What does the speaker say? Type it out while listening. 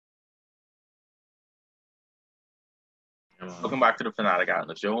Welcome back to the Fanatic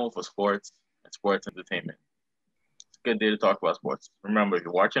Island, your home for sports and sports entertainment. It's a good day to talk about sports. Remember, if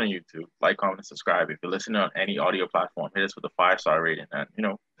you're watching on YouTube, like, comment, and subscribe. If you're listening on any audio platform, hit us with a 5-star rating and,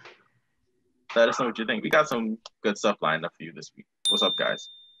 let us know what you think. We got some good stuff lined up for you this week. What's up, guys?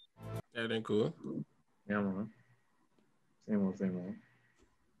 Everything cool? Yeah, man. Same old.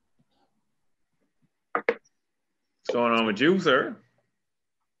 What's going on with you, sir?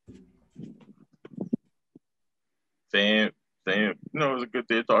 Same. It was a good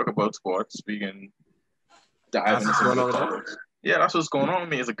day to talk about sports. We can dive into some good topics. Yeah, that's what's going on with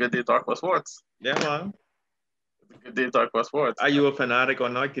me. It's a good day to talk about sports. Yeah, man. It's a good day to talk about sports. Are you a fanatic or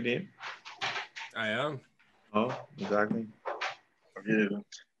not, Gideon? I am. Oh, exactly. Yeah.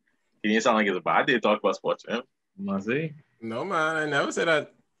 It didn't sound like it's a bad day to talk about sports, man. Must be. No, man, I never said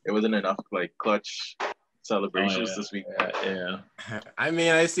that. It wasn't enough clutch celebrations this week. Yeah. I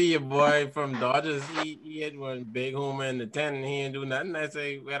mean, I see your boy from Dodgers. He had one big homer in the 10 and he didn't do nothing. I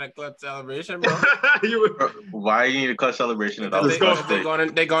say we had a clutch celebration, bro. Why you need a clutch celebration at all? They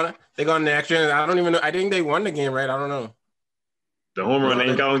going the extra. I don't even know. I think they won the game, right? I don't know. The home run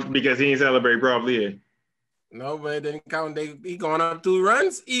ain't count because he ain't celebrate properly. Eh? No, but it didn't count. He going up 2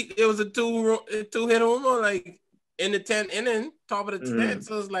 runs. It was a two hit homer, like in the 10th inning, top of the 10th.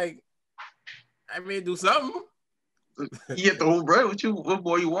 So it's like, I may do something. You hit the home run. What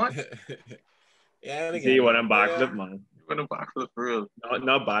more you want? Yeah, see you want a backflip, man. You want a backflip for real?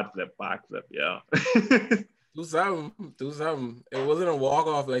 Not backflip. Yeah. Do something. It wasn't a walk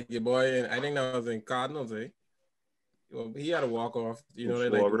off like your boy, and I think that was in Cardinals. Eh? Well, he had a walk off. You know, they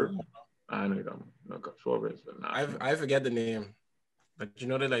like. I know you don't. No, Schwarber is not. I forget the name, but you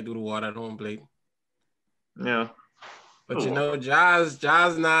know they like do the water at home plate. Yeah. But you know, Jazz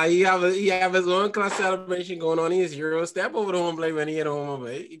now he have his own class celebration going on. He's Euro step over the home plate when he hit home,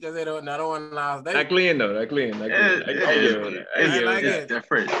 but he just hit another one last day. That clean though. That clean. It's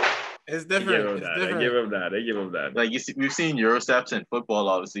different. It's different. I give him that. Like we've seen Euro steps in football,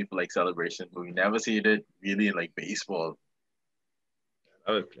 obviously for like celebration, but we never see it really in like baseball.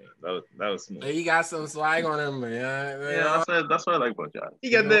 That was clean. That was smooth. He got some swag on him, man. Yeah, that's what I like about Jazz.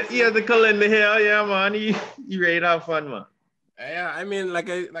 He had the color in the hair, yeah, man. He ready to have fun, man. Yeah, I mean, like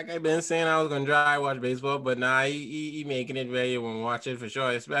I've been saying, I was gonna try to watch baseball, but now he making it where you want to watch it for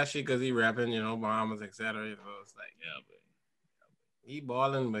sure, especially because he rapping, Bahamas, etc. So it's like, he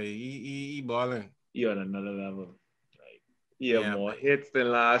balling, but he balling. He on another level. Like he had more hits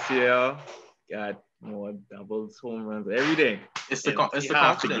than last year. Got more doubles, home runs, everything. It's the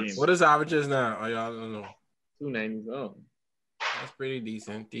confidence. What is averages now? Oh, y'all don't know. 290. Oh, that's pretty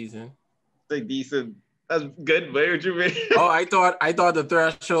decent. Like decent. That's good, but what you mean? Oh, I thought the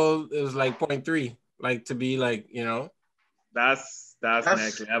threshold is like 0.3, like to be like, That's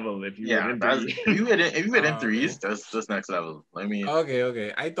next level. If you if you hit in threes, that's next level. I mean,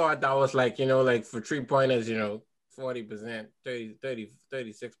 okay. I thought that was like, like for 3-pointers, 40%,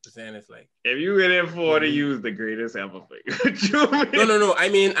 36% is like. If you hit in 40, you was the greatest ever. No. I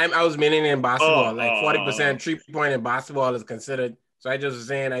mean, I was meaning in basketball, 40% 3-point in basketball is considered. So I just was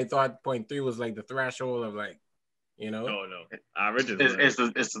saying, I thought 0.3 was like the threshold of like, No. Average is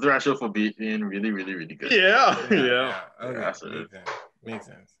it's the threshold for being really, really, really good. Yeah. Okay. Makes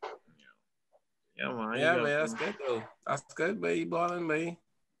sense. Yeah, man. Yeah, man, that's good though. That's good, baby. Balling, baby.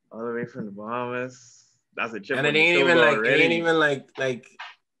 All the way from the Bahamas. That's a chip. And it ain't even like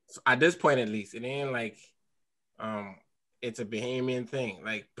at this point at least, it ain't like it's a Bahamian thing.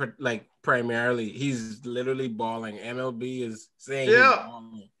 Like primarily, he's literally balling. MLB is saying he's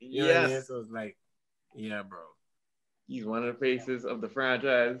balling. You know what I mean? So it's like, yeah, bro. He's one of the faces of the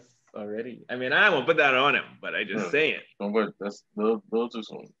franchise already. I mean, I won't put that on him, but I just say it. That's those are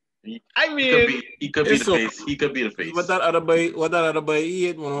some. He could be the face. He could be the face. What that other boy? He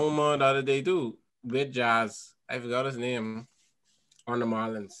hit one home run the other day too with Jazz. I forgot his name on the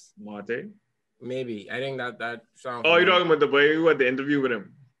Marlins. Marte? Maybe. I think that sounds. Oh, you're talking about the boy who had the interview with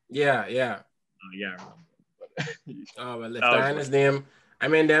him? Yeah. Oh, yeah. But let's find his name. I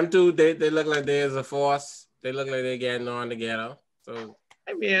mean, them two, they look like there's a force. They look like they're getting on together. So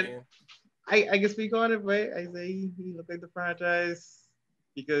I mean, I can speak on it, right? I say he looked like the franchise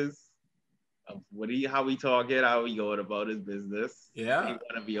because of how he talking, how he going about his business. Yeah. He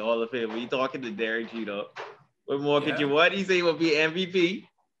want to be all of it. When he talking to Derek Jeter, what more could you want? He say he will be MVP.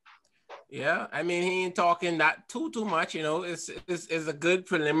 Yeah, I mean, he ain't talking that too much, It's a good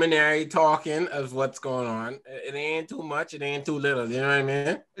preliminary talking of what's going on. It ain't too much, it ain't too little. You know what I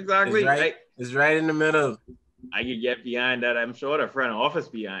mean? Exactly. It's right in the middle. I could get behind that. I'm sure the front office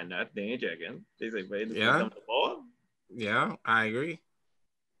behind that. They ain't checking. They say, "Wait, this is the ball." Yeah, I agree.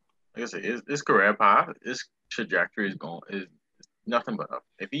 Like I said, his career path is trajectory is nothing but up.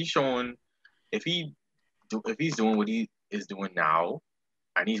 If he's doing what he is doing now,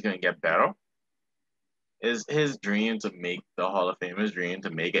 and he's gonna get better, is his dream to make the Hall of Fame, his dream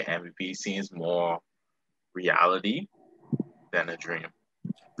to make an MVP seems more reality than a dream.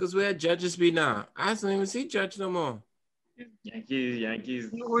 Because where judges be now? I don't even see judge no more.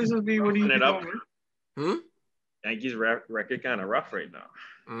 Yankees. Always be what he it up. Yankees record kind of rough right now.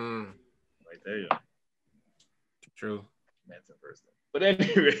 Right there, yeah. True. That's the first thing. But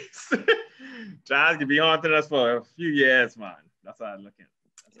anyways, Jazz could be haunting us for a few years, man. That's how I look at it.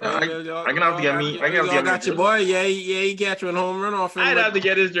 I can have to get me. I got your boy. Yeah, he got you a home run off him. I'd have to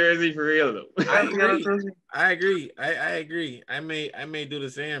get his jersey for real though. I agree. I agree. I may do the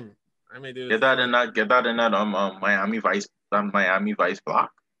same. Get that in that Miami Vice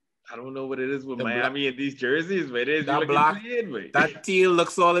block. I don't know what it is with Miami and these jerseys, but it is that block. That teal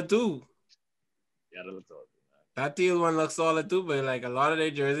looks solid too. Yeah, that looks solid. That teal one looks solid too, but like a lot of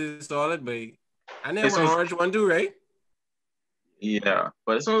their jerseys solid, but I never orange one too, right? Yeah,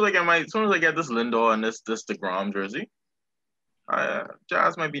 but as soon as I get this Lindor and this DeGrom jersey,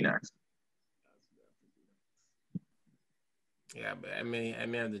 Jazz might be next. Yeah, but I may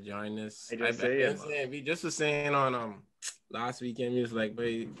have to join this. We just was saying on last weekend, he was like, but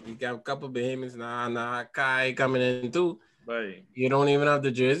we got a couple behemoths. Nah, Kai coming in too. But you don't even have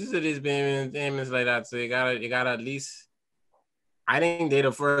the jerseys of these behemoths like that, so you gotta at least. I think they're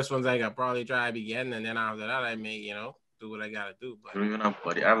the first ones I got probably try to be getting, and then after that, I may do what I gotta do. But I don't even have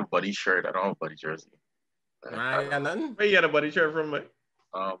Buddy. I have a Buddy shirt. I don't have a Buddy jersey. I got nothing. Where you got a Buddy shirt from, mate?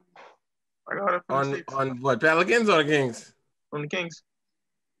 I got it from on what, Pelicans or the Kings? From the Kings.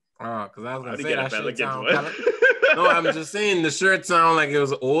 Oh, because I was gonna say that shit sound No, I'm just saying the shirt sound like it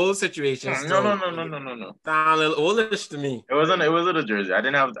was an old situation. No. Sound a little oldish to me. It wasn't a jersey. I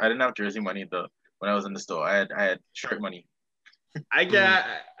didn't have jersey money when I was in the store. I had shirt money. I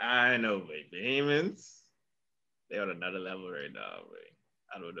know, but Behemoths, they're on another level right now, right?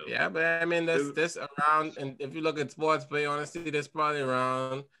 I don't know. Yeah, but I mean that's around, and if you look at sports play, honestly, that's probably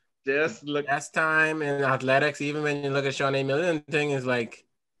around. Just look. Last time in athletics, even when you look at Sean A. Million thing, is like,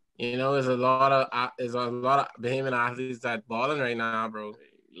 there's a lot of behemoth athletes that balling right now, bro.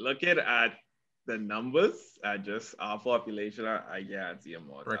 Look at the numbers at just our population. I guarantee a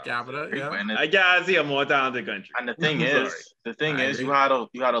more per capita. Yeah, I guarantee a more talented country. And the thing is, you had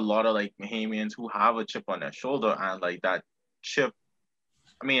a lot of like Bahamians who have a chip on their shoulder, and like that chip.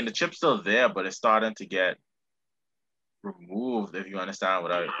 I mean, the chip's still there, but it's starting to get removed. If you understand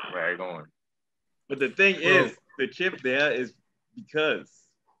where I'm going. But the thing is, the chip there is because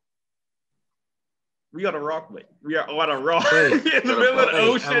we are the rock, mate. We are on a rock in the middle of the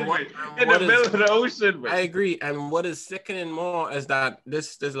ocean, mate. In the middle of the ocean, mate. I agree. And what is sickening more is that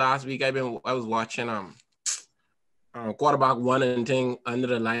this last week I was watching quarterback one and thing under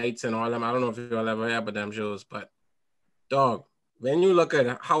the lights and all them. I don't know if you all ever heard about them shows, but dog, when you look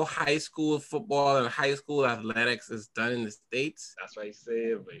at how high school football and high school athletics is done in the States, that's what I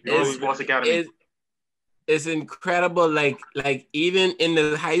say. Sports Academy. It's incredible. Like even in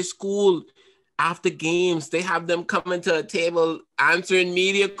the high school, after games, they have them coming to a table answering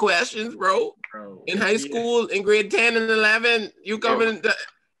media questions, bro. In high school, in grade 10 and 11, you coming.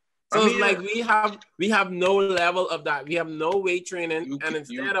 So it's like we have no level of that. We have no weight training, and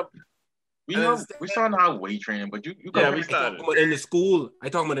instead of. We started out weight training, but we started in the school. I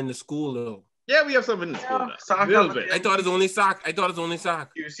talking about in the school though. Yeah, we have some in the school. A little bit. I thought it's only sock.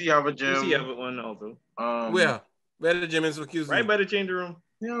 QC have a gym. QC have one also. Where the gym is for QC? Right by the changing room.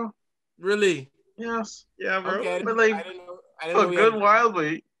 Yeah. Really? Yes. Yeah, bro. Okay. But like, I didn't know a good while,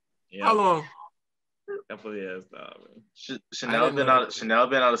 but yeah. How long? Couple years now, man. Chanel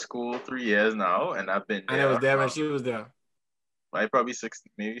been out of school 3 years now, and I've been there. I was there when she was there. Like probably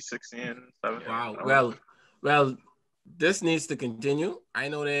 16, maybe 16, 17. Wow. Well, this needs to continue. I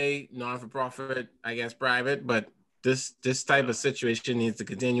know they non-for-profit, I guess private, but this type of situation needs to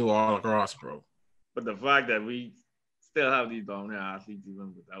continue all across, bro. But the fact that we still have these dominant athletes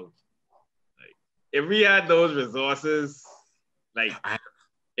even without, like, if we had those resources, like,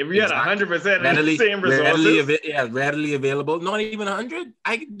 if we had 100% of the same resources, readily available, not even 100,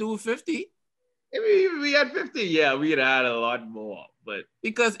 I could do 50. If we had 50, yeah, we'd add a lot more. But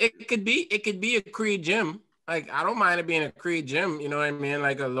because it could be a Creed gym. Like, I don't mind it being a Creed gym, you know what I mean?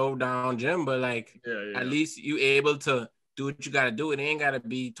 Like a low down gym, but like at least you able to do what you gotta do. It ain't gotta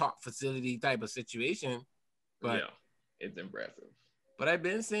be top facility type of situation. But yeah, it's impressive. But I've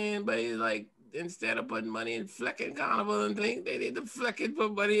been saying, but like instead of putting money in Flecking Carnival and things, they need to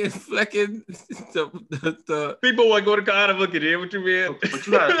put money in Flecking. the people want to go to Carnival. Can you hear what you mean? But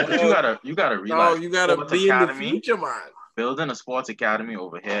you gotta realize. No, you gotta be in the future, man. Building a sports academy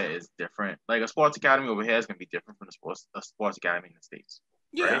over here is different. Like a sports academy over here is gonna be different from a sports academy in the States.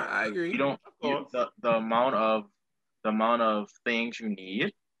 Yeah, right? I agree. You don't the amount of things you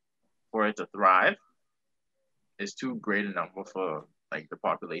need for it to thrive is too great a number for like the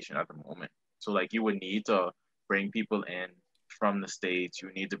population at the moment. So like you would need to bring people in from the States.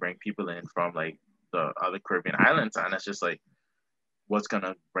 You need to bring people in from like the other Caribbean islands, and it's just like what's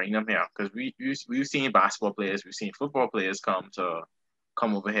gonna bring them here? Because we've seen basketball players, we've seen football players come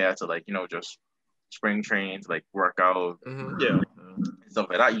over here to like just spring trains, like work out, stuff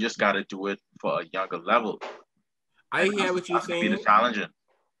like that. You just gotta do it for a younger level. I hear what you're saying. Be challenging.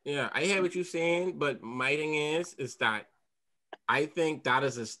 Yeah, I hear what you're saying, but my thing is that I think that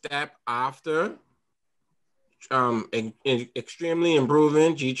is a step after extremely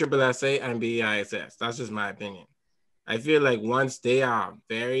improving GSSA and BISS. That's just my opinion. I feel like once they are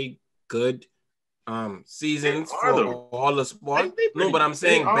very good seasons for all the sports. No, but I'm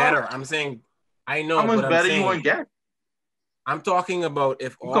saying better. I'm saying I know. How much better you want to get? I'm talking about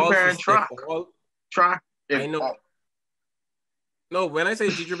if all comparing track. I know. No, when I say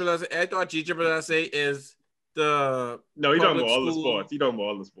GSSA, I thought GSSA is the no. You're talking about all the sports. You're talking about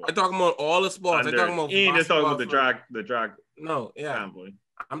all the sports. I'm talking about all the sports. I'm talking about. You ain't just talking about the track. No, yeah. Convoy.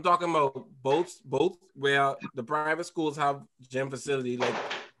 I'm talking about both where the private schools have gym facility, like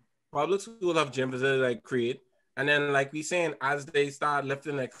public schools have gym facility like Creed, and then like we saying as they start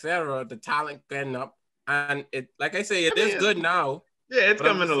lifting, etc., the talent getting up, and it like I say, it is good now. Yeah, it's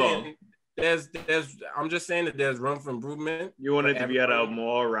coming along. There's I'm just saying that there's room for improvement. You want it to be at a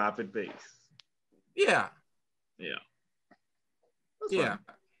more rapid pace. Yeah. Yeah. Yeah.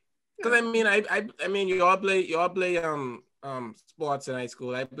 Because I mean you all play sports in high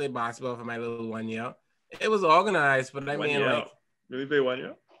school. I played basketball for my little 1 year. It was organized, but really play 1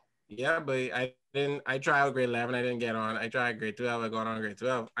 year? Yeah, but I didn't. I tried out grade 11. I didn't get on. I tried grade 12. I got on grade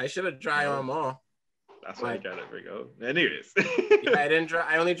 12. I should have tried on more. That's why I got it. We go. Anyways, yeah, I didn't try.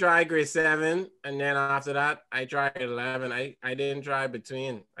 I only tried grade 7, and then after that, I tried grade 11. I didn't try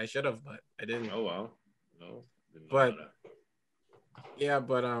between. I should have, but I didn't. Oh wow, no. But yeah,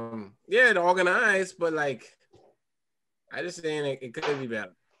 it organized, but like. I just saying it could be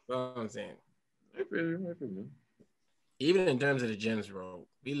better. That's all I'm saying. Even in terms of the gyms, bro,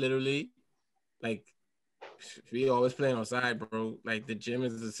 we literally, like, we always playing outside, bro. Like, the gym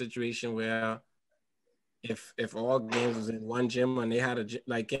is a situation where if all games was in one gym and they had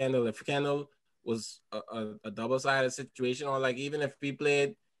if Kendall was a double-sided situation, or like even if we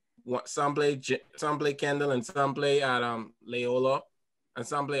played, some play Kendall and some play at Loyola and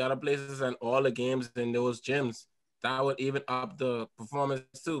some play other places, and all the games in those gyms, that would even up the performance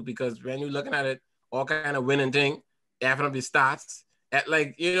too, because when you're looking at it, all kind of winning thing, having up your stats, at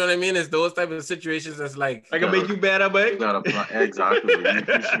like, you know what I mean? It's those type of situations that's like I can make you better, babe. Exactly.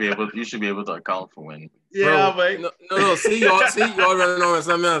 you should be able to account for winning. Yeah, babe. No. See y'all running on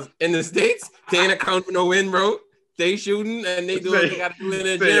something else. In the States, they ain't account for no win, bro. They shooting and they do what they gotta do in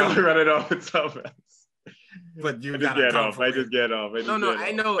the gym. Y'all running off with something else. But you just get off. I just get off.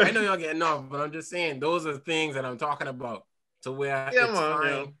 I know y'all getting off, but I'm just saying those are things that I'm talking about. To where it's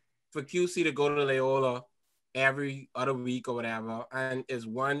fine for QC to go to Loyola every other week or whatever, and is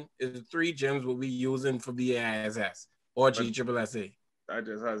 3 gyms we'll be using for BASS or GSSA. That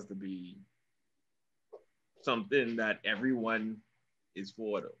just has to be something that everyone is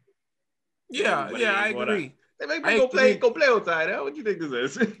for, though. Yeah, I agree. They make me go play outside. Huh? What do you think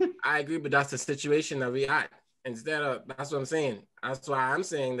this is? I agree, but that's the situation that we at. Instead of, that's what I'm saying. That's why I'm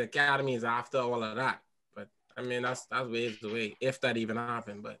saying the academy is after all of that. But I mean, that's ways the way, if that even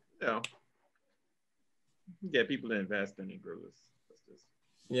happened. But yeah, get people to invest in it, girls.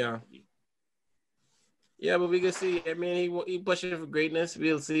 Yeah, but we can see. I mean, he pushing for greatness.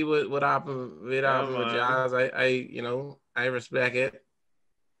 We'll see what happens with Jazz. I respect it.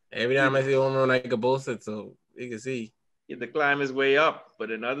 Every time I see home run, I can boast it. So you can see. He had to climb his way up.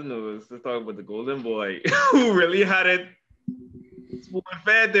 But in other news, let's talk about the Golden Boy, who really had it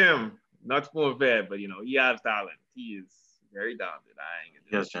spoon-fed him. Not spoon-fed, but, he has talent. He is very talented.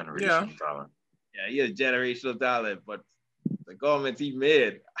 He has generational talent. Yeah, he has generational talent. But the comments he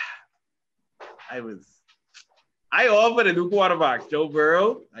made, I offered a new quarterback, Joe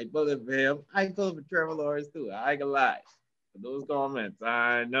Burrow. I voted for him. I voted for Trevor Lawrence, too. I ain't gonna lie. But those comments,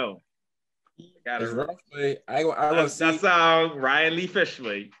 I know. That sound Ryan Lee Fish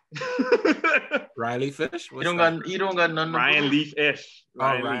way. Ryan Lee Fish? You don't got none. Ryan Lee Fish.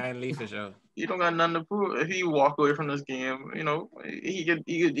 Ryan Lee Fish. Oh. he don't got nothing to prove. If he walk away from this game, you know, he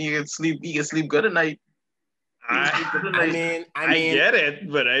could sleep good at night. I get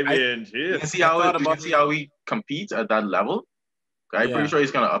it, but I mean, you can see how he competes at that level. I'm pretty sure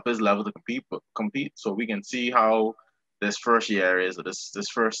he's gonna up his level to compete. So we can see how this first year is, or this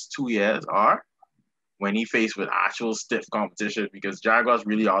first 2 years are, when he faced with actual stiff competition, because Jaguars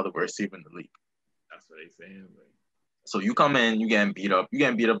really are the worst team in the league. That's what they saying. But... So you come in, you getting beat up. You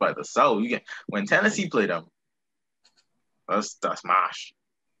getting beat up by the South. When Tennessee played them, that's mash.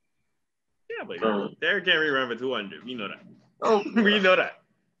 Yeah, but Derrick Henry ran for 200. We know that. Oh, we know that.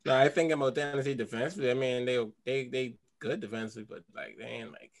 No, I think about Tennessee defensively. I mean, they good defensively, but like they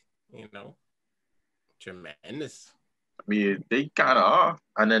ain't like, you know, tremendous. I mean, they kind of are.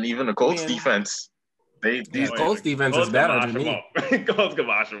 And then even the Colts defense, Colts defense is better to me. Colts can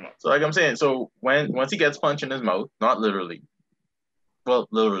wash them up. So like I'm saying, so once he gets punched in his mouth, not literally, well,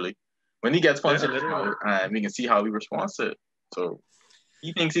 literally, when he gets punched in his mouth, and we can see how he responds to it. So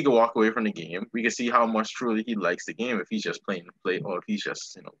he thinks he can walk away from the game. We can see how much truly he likes the game if he's just playing to play, or if he's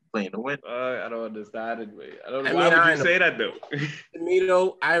just playing to win. I don't understand it, man. I don't know. Why would you say that though? To me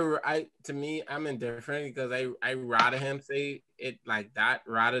though, I'm indifferent, because I rather him say it like that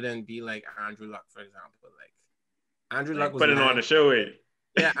rather than be like Andrew Luck, for example. Like Andrew Luck was putting on the show.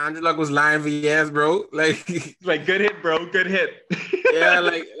 Yeah, Andrew Luck was lying for years, bro. Like good hit, bro. Good hit. Yeah,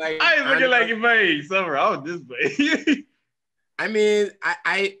 like I was looking like it, summer. I was this way. I mean,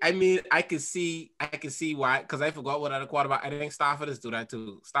 I could see why, because I forgot what other quarterback. I think Stafford is do that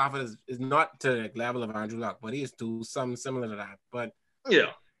too. Stafford is not to the level of Andrew Luck, but he is do something similar to that. But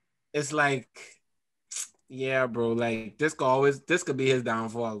yeah, it's like, yeah, bro. Like this could be his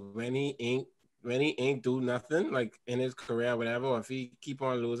downfall when he ain't do nothing like in his career, or whatever. Or if he keep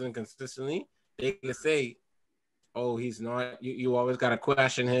on losing consistently, they can say, oh, he's not. You always gotta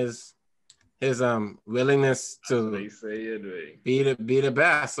question his willingness to be the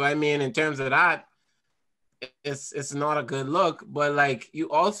best. So I mean, in terms of that, it's not a good look. But like,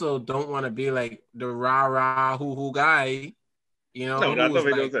 you also don't want to be like the rah hoo guy, you know. No, that don't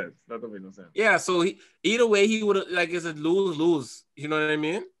make no sense. That don't make no sense. Yeah, so either way he would like, it's a lose. You know what I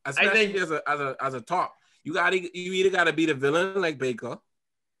mean? Especially as a top, you either gotta be the villain like Baker,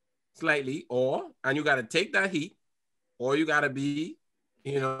 slightly, and you gotta take that heat, or you gotta be,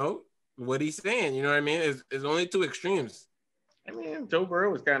 you know, what he's saying. You know what I mean? It's only two extremes. I mean, Joe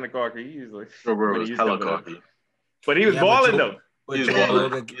Burrow was kind of cocky. He was like, Joe Burrow was hella cocky, but he was balling though.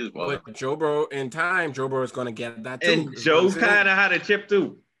 But Joe Burrow in time, Joe Burrow is gonna get that too. And Joe kind of had a chip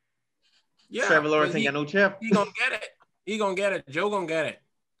too. Yeah, Trevor Lawrence ain't got no chip. He gonna get it. He gonna get it. Joe gonna get it.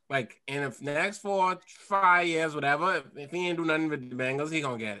 Like in the next 4 or 5 years, whatever. If he ain't do nothing with the Bengals, he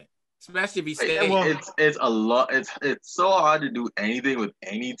gonna get it. Especially if he stays. It's a lot. It's so hard to do anything with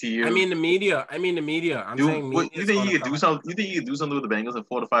any team. I mean the media. I'm saying media. You think he could do something? You think he could do something with the Bengals in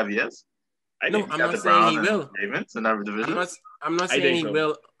 4 to 5 years? I'm not saying he will. Ravens in that division. I'm not saying he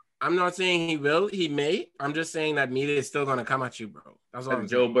will. I'm not saying he will. He may. I'm just saying that media is still gonna come at you, bro. That's all.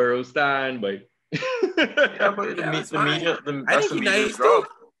 Joe Burrow Stein, but yeah, but the media. I think he's nice too.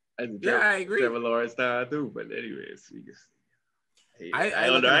 Yeah, I agree. Trevor Lawrence Stein too, but anyways, we just. I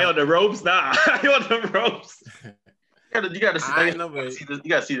on the ropes now. I on the ropes. You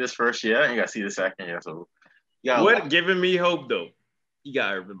gotta see this first year, and you gotta see the second year. So, what giving me hope though? You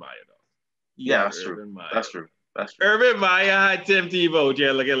got Urban Meyer though. That's true. That's true. Urban Meyer had Tim Tebow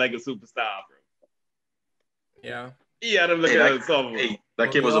looking like a superstar, bro. Yeah. He had him looking like something. Hey,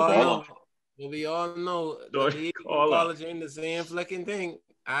 that kid was a baller. We all know college ain't the same flicking thing.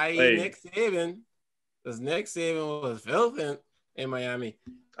 Nick Saban. Because Nick Saban was filthy in Miami.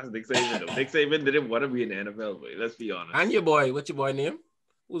 That's Nick Saban though. Nick Saban didn't want to be in the NFL, but let's be honest. And your boy, what's your boy name?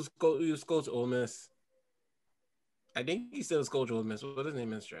 Who's coach Ole Miss? I think he still is coach Ole Miss. What his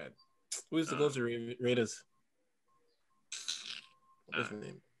name is, Strad? Who used to go to Raiders? What's his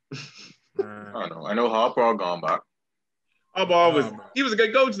name? I don't know. I know Harbaugh gone back. Harbaugh he was a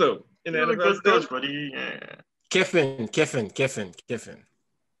good coach though. In the NFL coach, but Kiffin.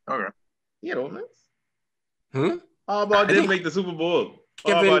 Okay. He had Ole Miss. Harbaugh didn't make the Super Bowl.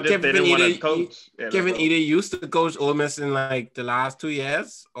 Kevin either used to coach Ole Miss in like the last 2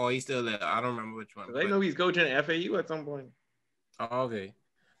 years, or he's still there. I don't remember which one. I know he's coaching at FAU at some point. Oh, okay.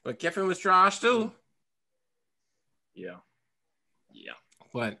 But Kevin was trash too. Yeah.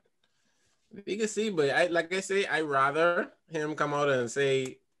 But we can see, but I rather him come out and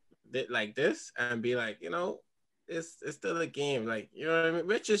say that like this and be like, you know, it's still a game. Like, you know what I mean?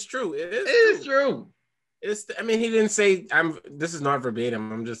 Which is true. It is true. He didn't say this is not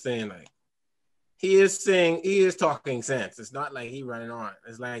verbatim. I'm just saying, like, he is talking sense. It's not like he running on.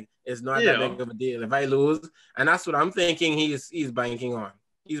 It's like it's not that big of a deal. If I lose, and that's what I'm thinking he's banking on.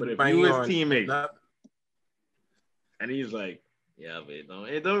 He's banking on his teammate. And he's like, yeah, but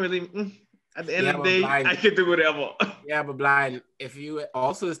it don't really at the end of the day, I can do whatever. Yeah, but blind, if you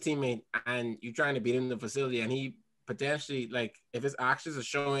also his teammate and you're trying to beat him in the facility and he potentially, like, if his actions are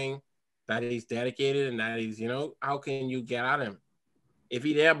showing that he's dedicated and that he's, how can you get at him? If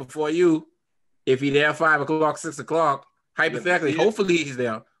he there before you, if he there 5 o'clock, 6 o'clock, hypothetically, hopefully he's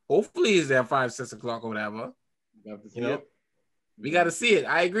there. Hopefully he's there 5, 6 o'clock or whatever. We got to see it.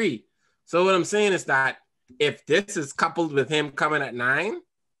 I agree. So what I'm saying is that if this is coupled with him coming at 9,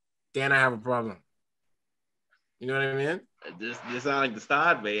 then I have a problem. You know what I mean? This sounds like the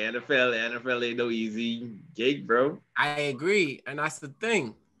start, man. NFL ain't no easy gig, bro. I agree. And that's the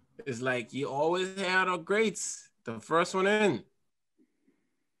thing. It's like you always have the greats. The first one in.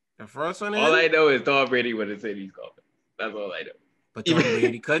 All I know is Tom Brady would have said he's coming. That's all I know. But Tom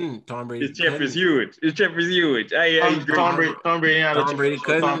Brady couldn't. Tom Brady His chip is huge. Tom Brady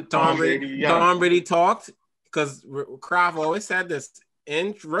couldn't. Tom Brady talked because Kraft always said this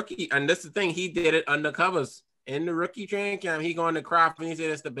in rookie. And that's the thing. He did it under covers. In the rookie training camp, he going to Kraft and he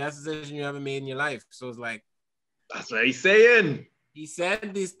said it's the best decision you ever made in your life. So it's like, that's what he's saying. He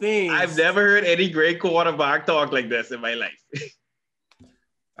said these things. I've never heard any great quarterback talk like this in my life.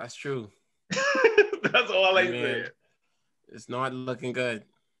 That's true. That's all I said. It's not looking good.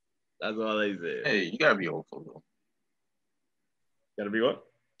 That's all I said. Hey, you gotta be hopeful though. Gotta be what?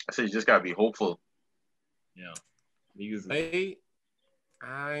 I said you just gotta be hopeful. Yeah. Hey,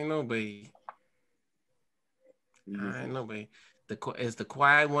 I know, baby. I know, babe. It's the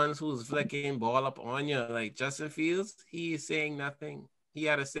quiet ones who's flicking ball up on you. Like Justin Fields, he is saying nothing. He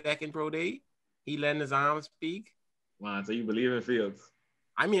had a second pro day. He letting his arms speak. Wow, so you believe in Fields?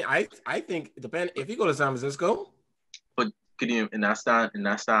 I mean, I think it depends. If you go to San Francisco, but could you in that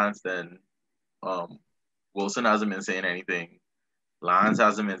stance then? Wilson hasn't been saying anything. Lance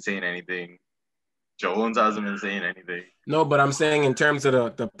hasn't been saying anything. Jones hasn't been saying anything. No, but I'm saying in terms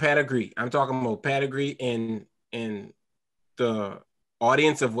of the pedigree. I'm talking about pedigree in the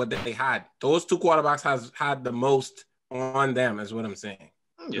audience of what they had. Those two quarterbacks has had the most on them, is what I'm saying.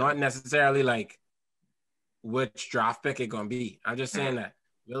 Yeah. Not necessarily like which draft pick it gonna be. I'm just saying that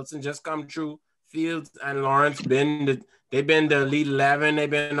Wilson just come true. Fields and Lawrence they've been the Elite 11. They've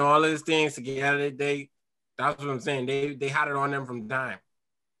been all these things together. That's what I'm saying. They had it on them from time.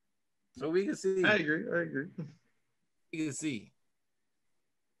 So we can see. I agree. You can see.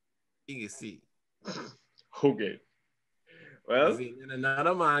 Okay. Well,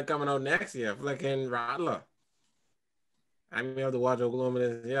 another man coming out next year, flicking Rattler. I may have to watch Oklahoma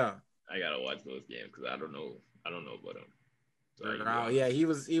this year. I gotta watch those games because I don't know about them. So, yeah, he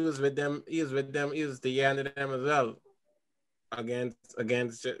was with them. He was the end of them as well.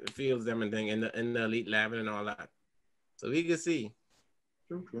 Against Fields, them and thing in the Elite 11 and all that. So we can see.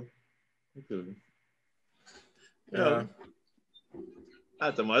 True. Yeah.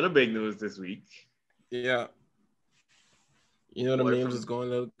 That's some other big news this week. Yeah. You know the memes is going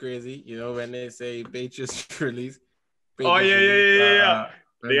a little crazy. You know when they say Patriots release. Yeah.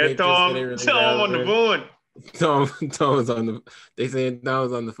 They had Tom on the phone. Tom was on the. They saying Tom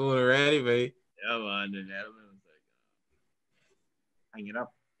was on the phone already, babe. Yeah, man. And Edelman was like, hang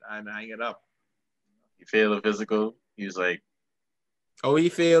it up. He failed the physical. He was like, oh, he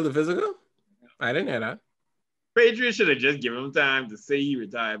failed the physical? I didn't hear that. Patriots should have just given him time to say he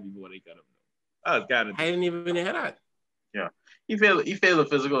retired before they cut him. I didn't even hear that. Yeah, he failed the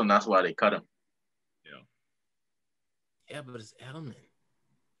physical, and that's why they cut him. Yeah, but it's Edelman.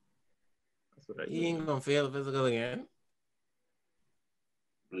 He ain't gonna fail the physical again.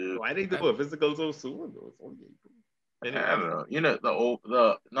 Why they do a physical so soon? I don't know. You know,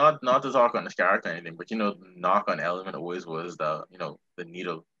 the not to talk on his character or anything, but you know, the knock on Edelman always was the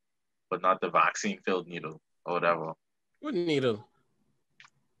needle, but not the vaccine-filled needle or whatever. What needle?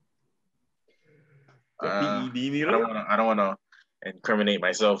 PED needle? I don't want to incriminate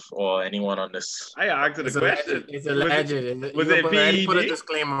myself or anyone on this. I asked the question. It's alleged. Was it PED? Put a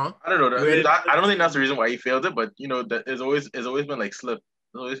disclaimer. I don't know. I don't think that's the reason why he failed it, but you know, there's always been like slip.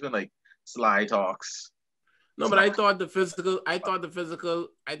 There's always been like sly talks. No, but I thought the physical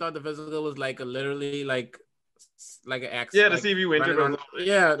was like literally like an accident. Yeah, to see if you went to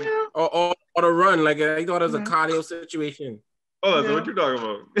yeah. Or the run. Like I thought it was a cardio situation. Oh, that's what you're talking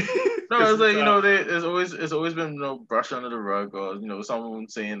about. No, it's like, you know, it's always been brush under the rug, or someone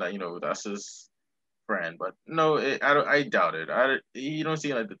saying that that's his friend, but no, I doubt it. You don't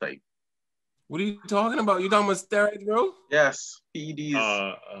seem like the type. What are you talking about? You talking about steroids, bro? Yes, PEDs.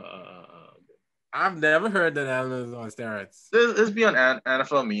 I've never heard that Allen is on steroids. This be on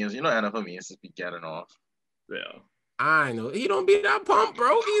NFL memes. You know, NFL memes just be getting off. Yeah. I know he don't be that pump,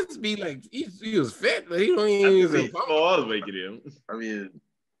 bro. He used to be like he was fit, but he don't even use a pump. Small making him.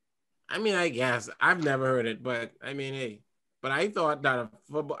 I mean, I guess I've never heard it, but I mean, hey. But I thought that a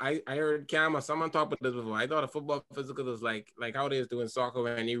football. I heard Cam or someone talk about this before. I thought a football physical was like how they is doing soccer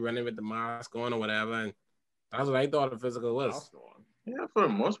when you running with the mask on or whatever, and that's what I thought a physical was. Yeah, for the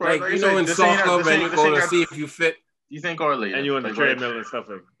most part. Like you know, in soccer when you go to see if you fit. You think correlated. And you on the treadmill and stuff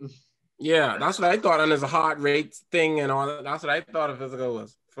like. Yeah, that's what I thought. And there's a heart rate thing and all that. That's what I thought a physical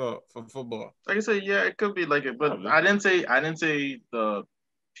was for football. Like I said, yeah, it could be like it, but I didn't say the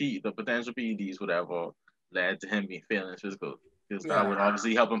potential PEDs whatever led to him being failing his physical, because that would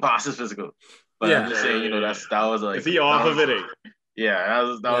obviously help him pass his physical. But I'm just saying, that was like. Is he off of it? Yeah,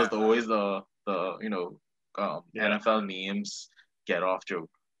 that was always the NFL memes get off joke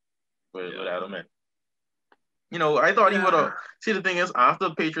with Edelman. I thought he would have. See, the thing is, after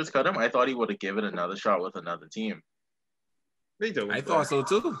the Patriots cut him, I thought he would have given another shot with another team. I thought so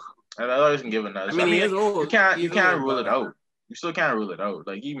too. I thought he was gonna give another shot. He is old. You can't rule it out. You still can't rule it out.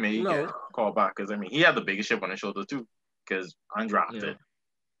 Like he may get called back because he had the biggest chip on his shoulder too, because undrafted,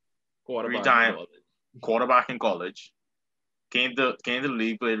 quarterback in college, came to the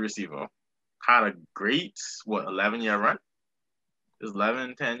league, played receiver, had a great 11-year run. It was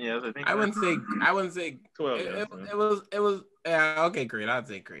 11, 10 years, I think. I wouldn't say 12. It was okay, great. I'd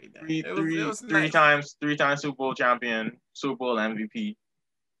say great. Three times Super Bowl champion, Super Bowl MVP.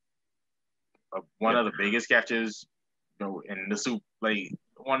 One of the biggest catches, in the Super, like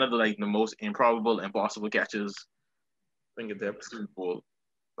one of the most impossible catches. Super Bowl.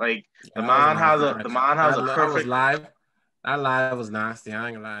 Like the man has a perfect live. That live was nasty. I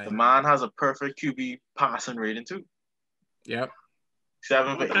ain't gonna lie. The man has a perfect QB passing rating too. Yep.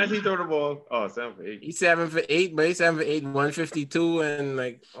 7 for 8. How did he throw the ball? Oh, 7 for 8. He's 7 for 8, but he's 7 for 8, 152, and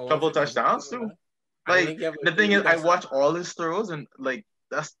a couple touchdowns too. Like the thing is, I watch all his throws, and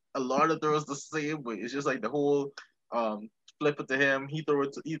that's a lot of throws the same way. It's just like the whole flip it to him. He threw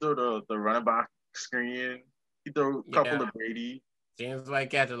the running back screen. He threw a couple to Brady. James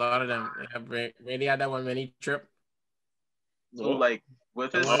White catch a lot of them. Brady had that one when he tripped. So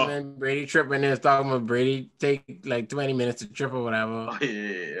with his Brady trip when they was talking about Brady take 20 minutes to trip or whatever. Oh,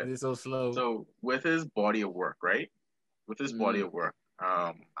 yeah. He's so slow. So with his body of work, right? With his body of work,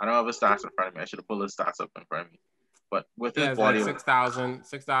 I don't have his stats in front of me. I should have pulled his stats up in front of me. But with his body of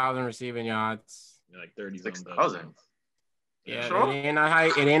 6,000 receiving yards. 30 6,000. Yeah, sure? It ain't not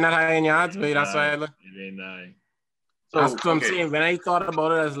high in yards, but that's why I look. It ain't high. So, that's what I'm saying. When I thought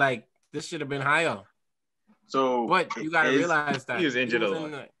about it, I was like, this should have been higher. So, but you gotta realize that he was injured a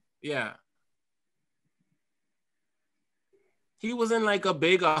lot. He wasn't like a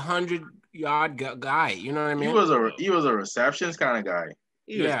big 100-yard guy. You know what I mean? He was a receptions kind of guy.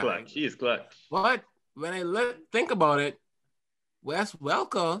 He was clutch. He is clutch. But when I think about it, Wes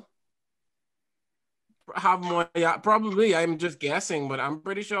Welker have more yards. Probably, I'm just guessing, but I'm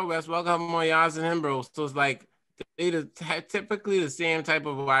pretty sure Wes Welker have more yards than him, bro. So it's like they typically the same type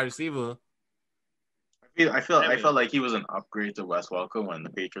of wide receiver. I felt like he was an upgrade to Wes Welker when the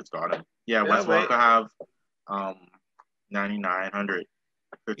Patriots got him. Yeah, Wes Welker have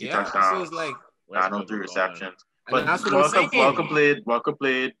 9,950 touchdowns, so 903 receptions. But that's what I'm saying. Welker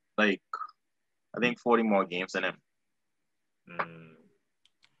played I think 40 more games than him.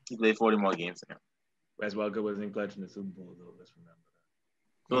 He played 40 more games than him. Wes Welker was in clutch in the Super Bowl, though. Let's remember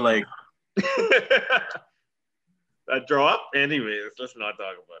that. So that drop. Anyways, let's not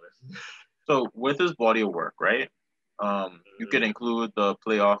talk about it. So with his body of work, right? You could include the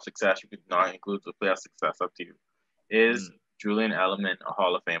playoff success. You could not include the playoff success. Up to you. Is Julian Edelman a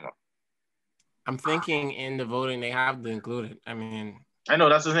Hall of Famer? I'm thinking in the voting they have to include it. I mean, I know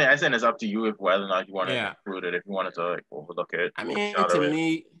that's the thing. I said it's up to you if whether or not you want to include it. If you wanted to overlook it. I mean,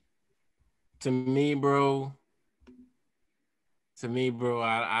 to me, bro.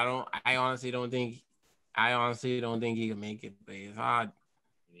 I honestly don't think he can make it. But it's hard.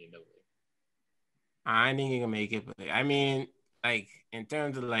 I think he can make it, but I mean, in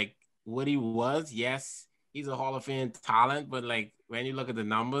terms of what he was, yes, he's a Hall of Fame talent, but when you look at the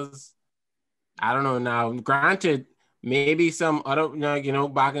numbers, I don't know. Now, granted, maybe some other,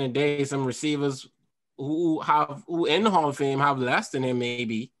 back in the day, some receivers who in the Hall of Fame have less than him,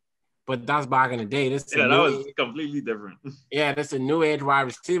 maybe, but that's back in the day. That was completely different. Yeah, that's a new age wide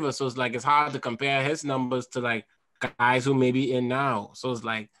receiver, so it's it's hard to compare his numbers to guys who may be in now. So it's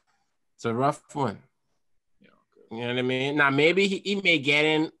a rough one. You know what I mean? Now, maybe he may get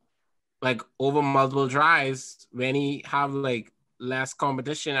in over multiple tries when he have less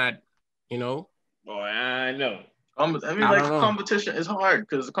competition at, Boy, I know. I mean, like competition is hard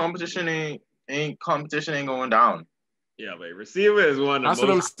because the competition ain't going down. Yeah, but receiver is one of the That's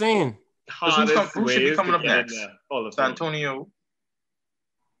what I'm saying. Who should be coming up next? Santonio.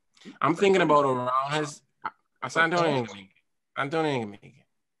 I'm thinking about around his. Santonio ain't gonna make it.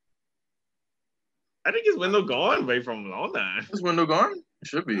 I think his window gone way from long time. His window gone? It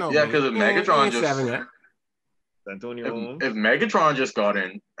should be. No, yeah, because if Megatron just 7 yet. Santonio. If Megatron just got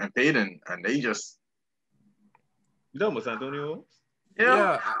in and paid in, and they just. You know what Santonio?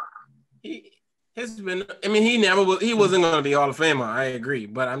 Yeah. His been. I mean, he wasn't gonna be Hall of Famer. I agree,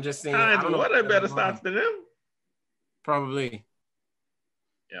 but I'm just saying. I don't know. What better stats than him? Probably.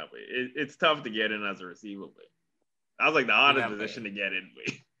 Yeah, but it's tough to get in as a receiver. But that was like the hardest position to get in.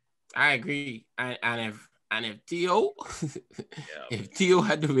 But. I agree. And if T.O. if T.O.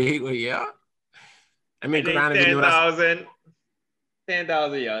 had to wait, well, yeah. I mean, 10,000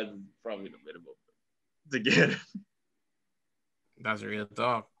 yards is probably the minimum to get it. That's a real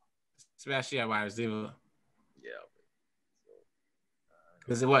talk, especially at wide receiver. Yeah.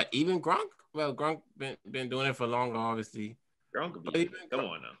 Because what? Even Gronk? Well, Gronk been doing it for longer, obviously. Gronk could be. Come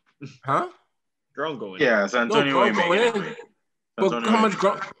on now. Huh? Gronk going. Yeah, Santonio Gronk going in. But how much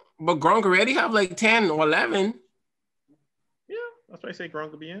Gronk? But Gronk already have like 10 or 11. Yeah, that's why I say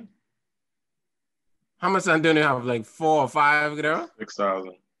Gronk could be in. How much Santonio have? Like 4 or 5, girl?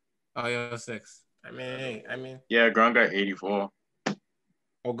 6,000. Oh, yeah, 6. I mean. Yeah, Gronk got 84.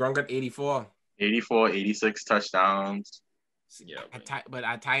 Oh, Gronk got 84. 84, 86 touchdowns. Yeah, but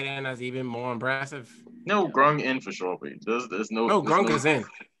at tight end, that's even more impressive. No, Gronk in for sure, but there's no. No, Gronk is in.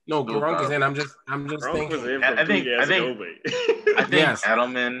 No, Gronk is in. I'm just thinking. I think yes.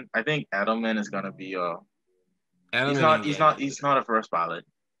 Edelman. I think Edelman is gonna be He's not a first ballot.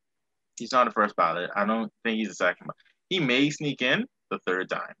 He's not a first ballot. I don't think he's a second. He may sneak in the third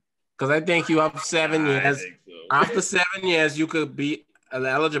time. Because I think you have 7 years. So. After 7 years, you could be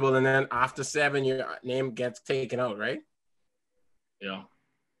eligible, and then after 7, your name gets taken out, right? Yeah.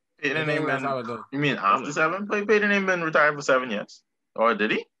 That's how it goes. You mean after 7? Peyton ain't been retired for 7 years. Or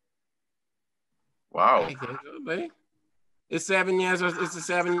did he? Wow. I think so, buddy. It's 7 years. It's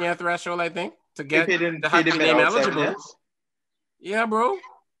a 7-year threshold, I think, to get to have your name eligible. Yeah, bro.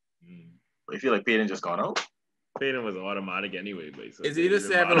 I feel like Peyton just gone out. Peyton was automatic anyway, but so it's either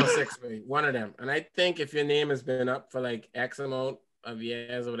 7 or 6, babe. One of them. And I think if your name has been up for like X amount of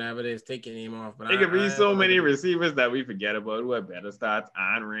years or whatever it is, take your name off. But it could be so many receivers that we forget about who have better stats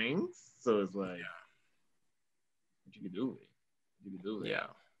and rings. So it's like, what you can do? Yeah,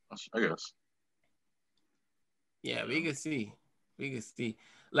 I guess. Yeah, we can see.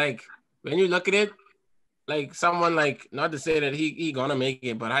 Like when you look at it, like someone like, not to say that he gonna make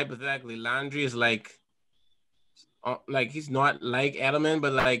it, but hypothetically, Landry is like he's not like Edelman,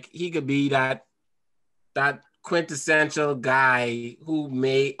 but like he could be that quintessential guy who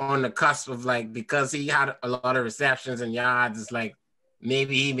may on the cusp of like, because he had a lot of receptions and yards, it's like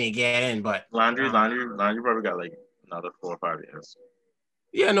maybe he may get in, but Landry probably got like another 4 or 5 years.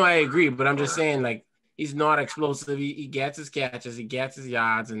 Yeah, no, I agree, but I'm just saying like he's not explosive. He gets his catches, he gets his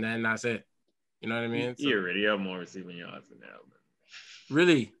yards, and then that's it. You know what I mean? He already have more receiving yards than Edelman.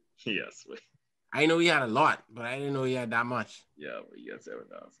 Really? Yes. I know he had a lot, but I didn't know he had that much. Yeah, but he got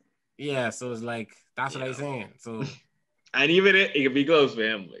 7,000. Yeah, so it's like that's what I'm saying. So, and even it could be close for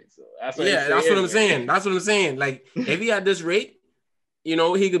him. Like, so that's what that's what I'm saying. That's what I'm saying. Like, if he had this rate, you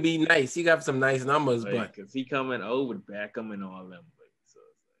know, he could be nice. He got some nice numbers, like, but because he coming out with Beckham and all them. Like, so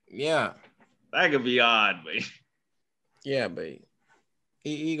yeah, that could be odd, but yeah, but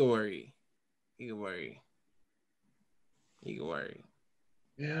he can worry. He can worry.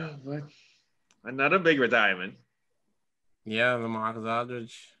 Yeah, but another big retirement. Yeah, LaMarcus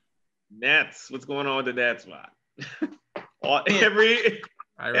Aldridge. Nets. What's going on with the Nets, man? every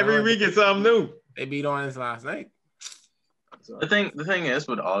week it's something new. They beat on us last night. The thing is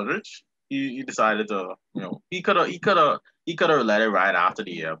with Aldridge, he decided to, you know, he could have let it ride after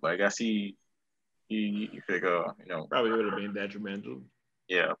the year, but I guess he figure, you know, probably would have been detrimental.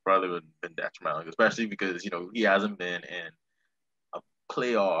 Yeah, probably would have been detrimental, especially because, you know, he hasn't been in a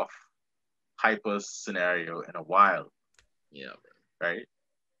playoff hyper scenario in a while. Yeah. Right?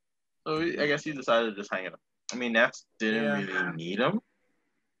 So I guess he decided to just hang it up. I mean, Nets didn't really need him.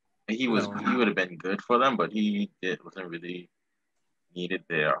 He would have been good for them, but wasn't really needed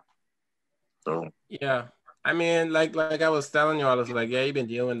there. So yeah. I mean, like I was telling you all, it's like, yeah, he been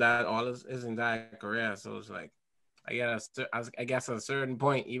dealing with that all his entire career. So it's like, I guess at a certain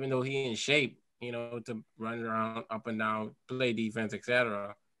point, even though he in shape, you know, to run around up and down, play defense,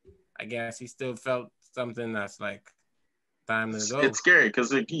 etc., I guess he still felt something that's time to go. It's scary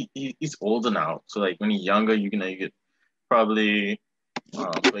because like he's older now. So like when he's younger, you could probably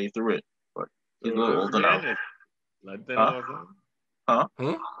play through it. But he's a little older now. Huh?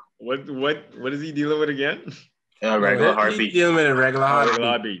 What is he dealing with again? Regular heartbeat. He's dealing with a regular heartbeat. Regular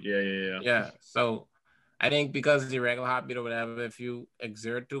heartbeat. Yeah. Yeah. So I think because it's a regular heartbeat or whatever, if you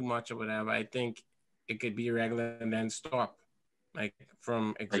exert too much or whatever, I think it could be regular and then stop, like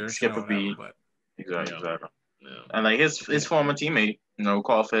from exertion. Like skip a beat. But exactly. Yeah. And like his former teammate,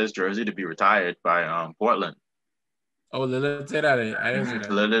 called for his jersey to be retired by Portland. Oh, Lillard said that. I didn't see that.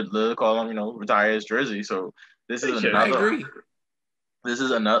 Lillard called him, retire his jersey. So this is another. I agree. This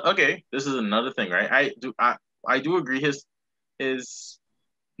is another thing, right? I do agree his jersey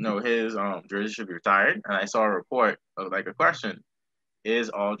should be retired. And I saw a report of like a question: is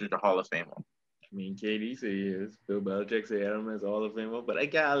Aldridge a Hall of Famer? I mean, KD say he is. Bill Belichick say Adam is Hall of Famer, but I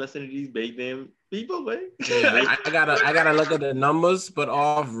gotta listen to these big name people, man. Yeah, I gotta look at the numbers, but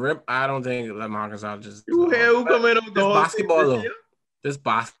off rip, I don't think LaMarcus Aldridge. Who coming up this basketball though? This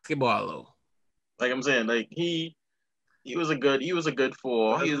basketball though. Like I'm saying, like he was a good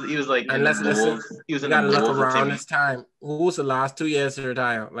four. He was like and let's listen. He was in the look around this time. Who was the last 2 years to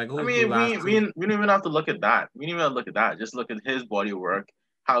retire? Like who? I mean, we don't even have to look at that. We didn't even have to look at that. Just look at his body of work,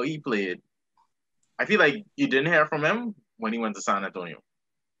 how he played. I feel like you didn't hear from him when he went to San Antonio.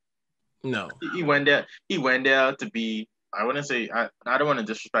 No, he went there. He went there to be. I wouldn't say. I don't want to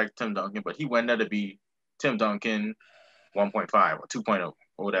disrespect Tim Duncan, but he went there to be Tim Duncan 1.5 or 2.0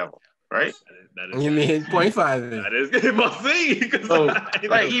 or whatever. Right? You mean 0.5? That is good. Must see. So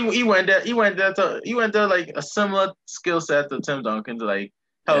like he went there like a similar skill set to Tim Duncan to like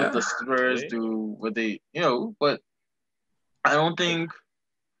help the Spurs do what they but I don't think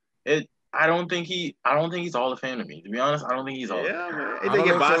he's Hall of Fame to me. To be honest, I don't think he's Hall of Fame. Man. I think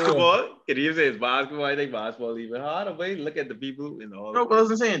in basketball, can you say it's basketball? I think basketball is even harder. Wait, look at the people in the Hall of Fame. No, but I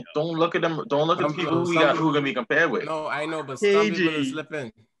was saying, don't look at them. Don't look at the people who can be compared with. No, I know, but some people are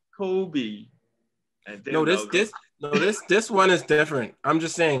slipping. Kobe. This one is different. I'm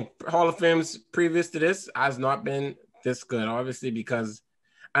just saying, Hall of Fame's previous to this has not been this good, obviously, because,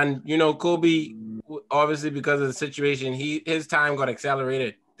 and Kobe, obviously because of the situation, his time got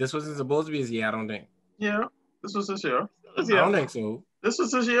accelerated. This wasn't supposed to be his year, I don't think. Yeah, this was his year. I don't think so. This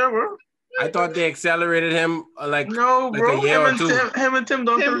was his year, bro. I thought they accelerated him no, bro. A year or two. Him and Tim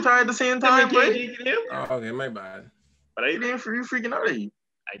Duncan retired at the same time, bro. Oh, okay, my bad. But I didn't freaking out of you.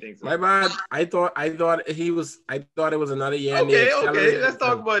 I think so. My bad. I thought it was another year. Okay. Let's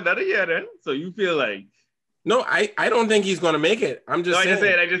talk about another year then. So you feel like? No, I don't think he's gonna make it. I'm just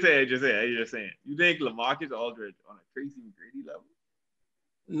saying. I just saying. You think LaMarcus Aldridge on a Tracy McGrady level?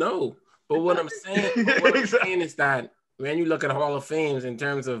 No, but what I'm saying is that when you look at Hall of Fames in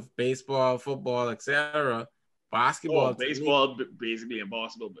terms of baseball, football, etc., basketball, baseball basically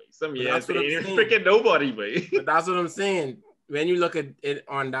impossible, but some years they ain't freaking nobody, but. But that's what I'm saying. When you look at it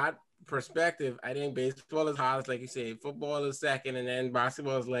on that perspective, I think baseball is highest, like you say. Football is second, and then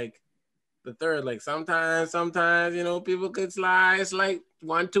basketball is like the third. Like sometimes, people could slide. It's like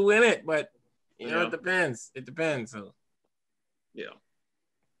 1-2 in it, but it depends. It depends. So, yeah.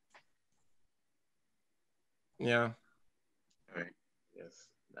 Yeah. All right. Yes,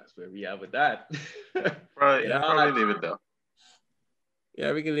 that's where we are with that. Probably leave it there.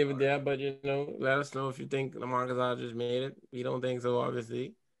 Yeah, we can leave it there, but let us know if you think LaMarcus Aldridge made it. We don't think so,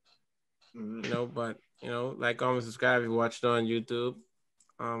 obviously. But like, comment, subscribe if you watched on YouTube.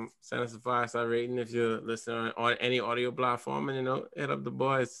 Send us a 5-star rating if you're listening on any audio platform, and hit up the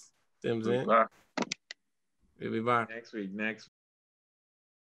boys. Tim's in. We'll be back next week.